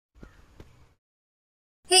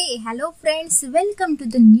Hey, hello friends, welcome to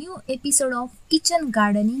the new episode of Kitchen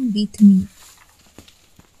Gardening with me.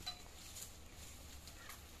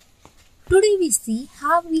 Today we see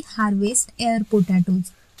how we harvest air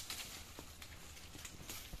potatoes.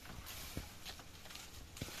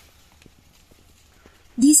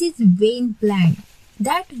 This is vein plant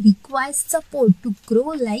that requires support to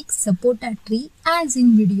grow like sapota tree as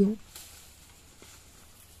in video.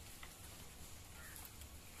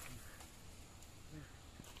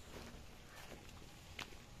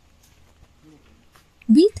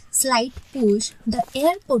 With slight push, the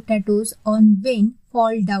air potatoes on vein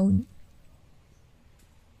fall down.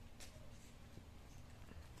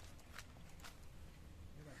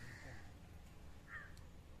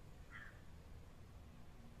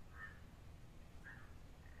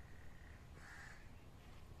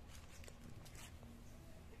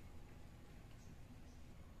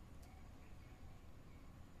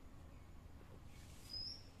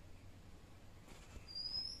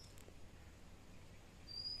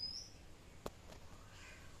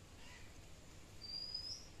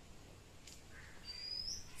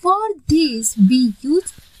 For this, we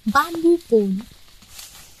use bamboo pole.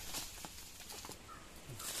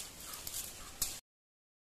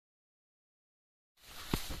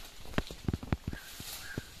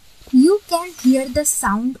 You can hear the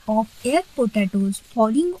sound of air potatoes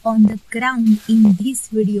falling on the ground in this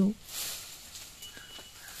video.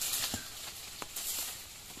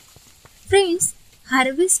 Friends,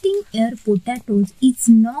 harvesting air potatoes is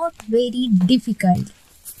not very difficult.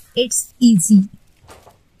 It's easy.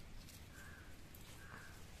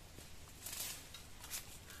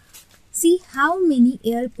 See how many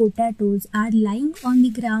air potatoes are lying on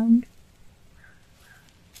the ground.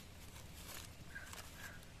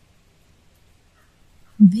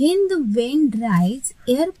 When the vein dries,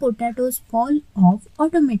 air potatoes fall off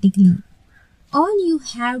automatically. All you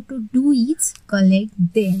have to do is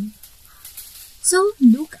collect them. So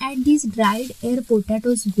look at this dried air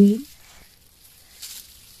potatoes vein.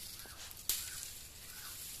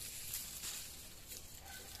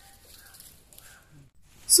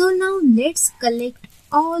 So now let's collect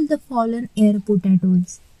all the fallen air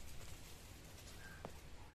potatoes.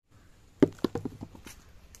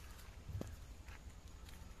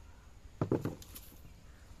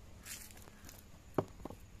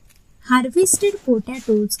 Harvested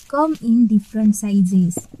potatoes come in different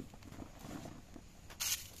sizes.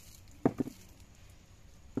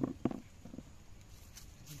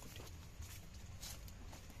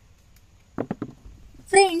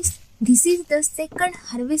 Friends, this is the second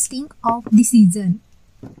harvesting of the season.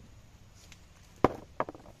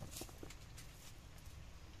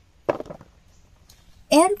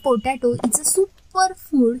 Air potato is a super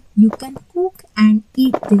food. You can cook and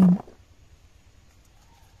eat them.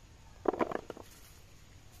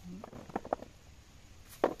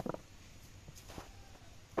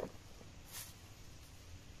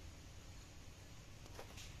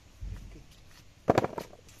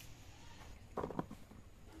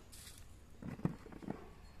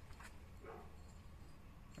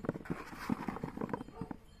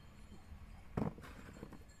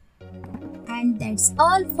 And that's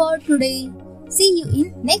all for today. See you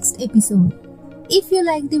in next episode. If you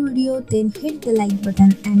like the video, then hit the like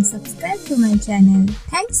button and subscribe to my channel.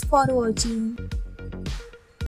 Thanks for watching.